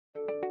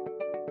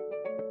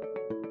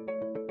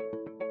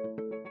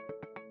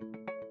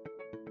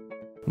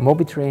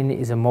MobieTrain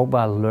is a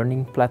mobile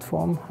learning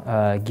platform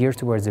geared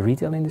towards the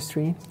retail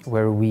industry,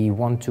 where we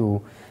want to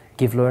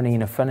give learning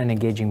in a fun and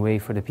engaging way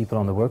for the people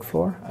on the work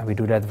floor. We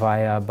do that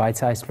via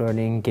bite-sized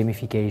learning,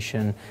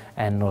 gamification,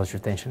 and knowledge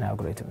retention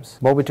algorithms.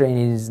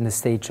 MobieTrain is in the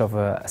stage of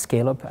a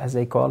scale-up, as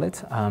they call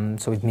it.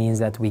 So it means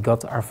that we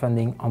got our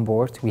funding on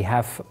board. We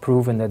have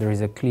proven that there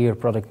is a clear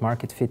product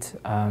market fit,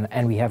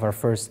 and we have our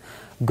first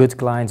good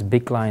clients,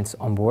 big clients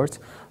on board.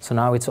 So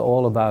now it's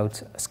all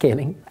about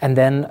scaling and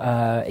then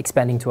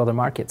expanding to other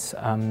markets.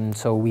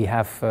 So we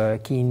have a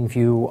keen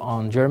view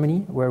on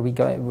Germany, where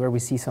we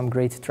see some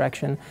great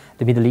traction,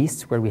 the Middle East,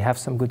 where we have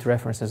some good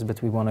references,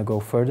 but we want to go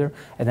further,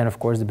 and then of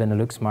course the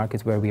Benelux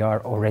market, where we are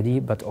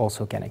already, but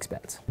also can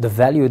expand. The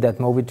value that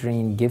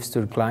MobieTrain gives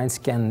to the clients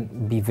can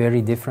be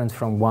very different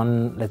from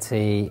one, let's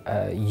say,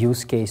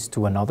 use case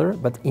to another,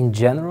 but in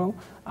general,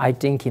 I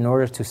think in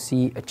order to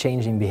see a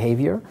change in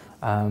behavior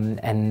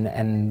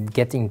and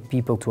getting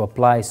people to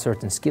apply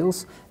certain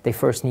skills, they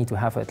first need to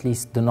have at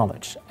least the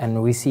knowledge.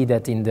 And we see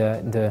that in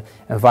the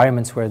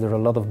environments where there are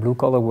a lot of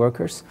blue-collar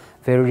workers,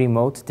 very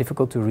remote,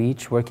 difficult to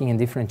reach, working in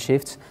different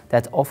shifts,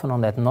 that often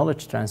on that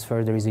knowledge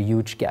transfer there is a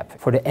huge gap.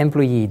 For the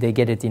employee, they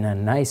get it in a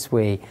nice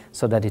way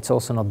so that it's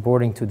also not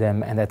boring to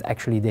them and that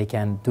actually they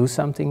can do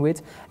something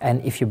with.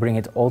 And if you bring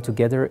it all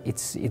together,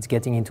 it's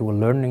getting into a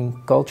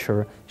learning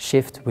culture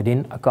shift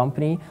within a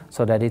company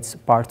so that it's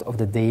part of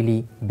the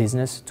daily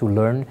business to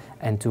learn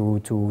and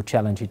to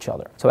challenge each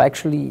other. So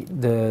actually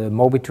the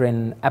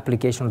MobieTrain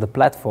application of the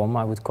platform,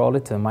 I would call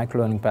it a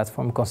micro-learning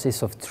platform,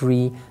 consists of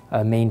three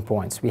main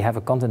points. We have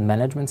a content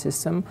management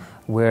system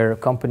where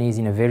companies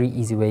in a very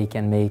easy way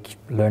can make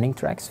learning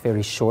tracks,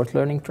 very short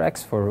learning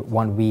tracks for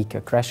 1 week,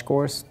 a crash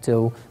course,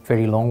 till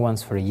very long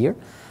ones for a year.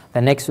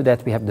 And next to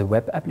that we have the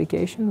web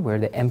application where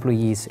the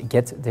employees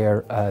get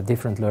their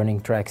different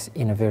learning tracks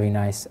in a very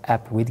nice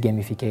app with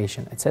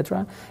gamification,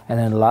 etc. And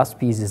then the last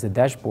piece is the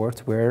dashboard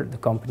where the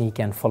company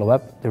can follow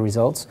up the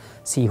results,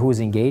 see who's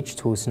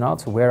engaged, who's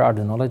not, where are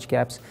the knowledge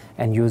gaps,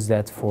 and use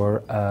that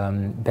for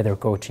better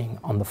coaching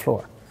on the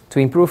floor. To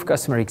improve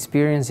customer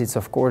experience, it's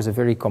of course a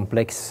very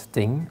complex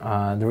thing.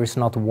 There is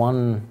not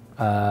one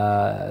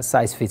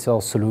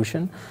size-fits-all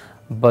solution.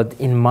 But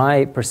in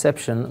my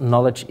perception,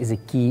 knowledge is a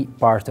key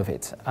part of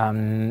it.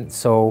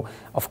 So,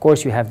 of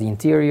course, you have the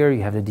interior,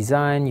 you have the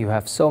design, you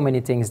have so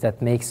many things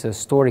that makes a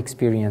store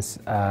experience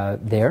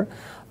there.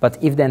 But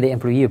if then the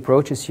employee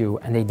approaches you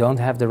and they don't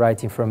have the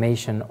right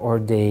information or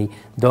they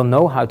don't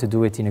know how to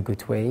do it in a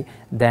good way,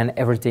 then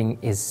everything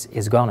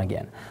is gone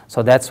again.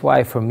 So that's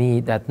why for me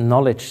that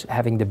knowledge,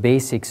 having the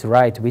basics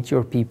right with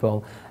your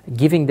people,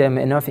 giving them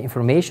enough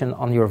information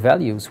on your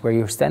values, where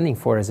you're standing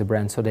for as a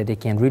brand so that they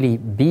can really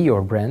be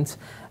your brand,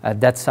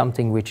 that's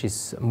something which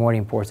is more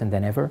important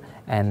than ever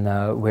and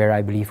where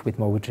I believe with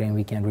MobieTrain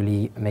we can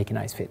really make a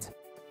nice fit.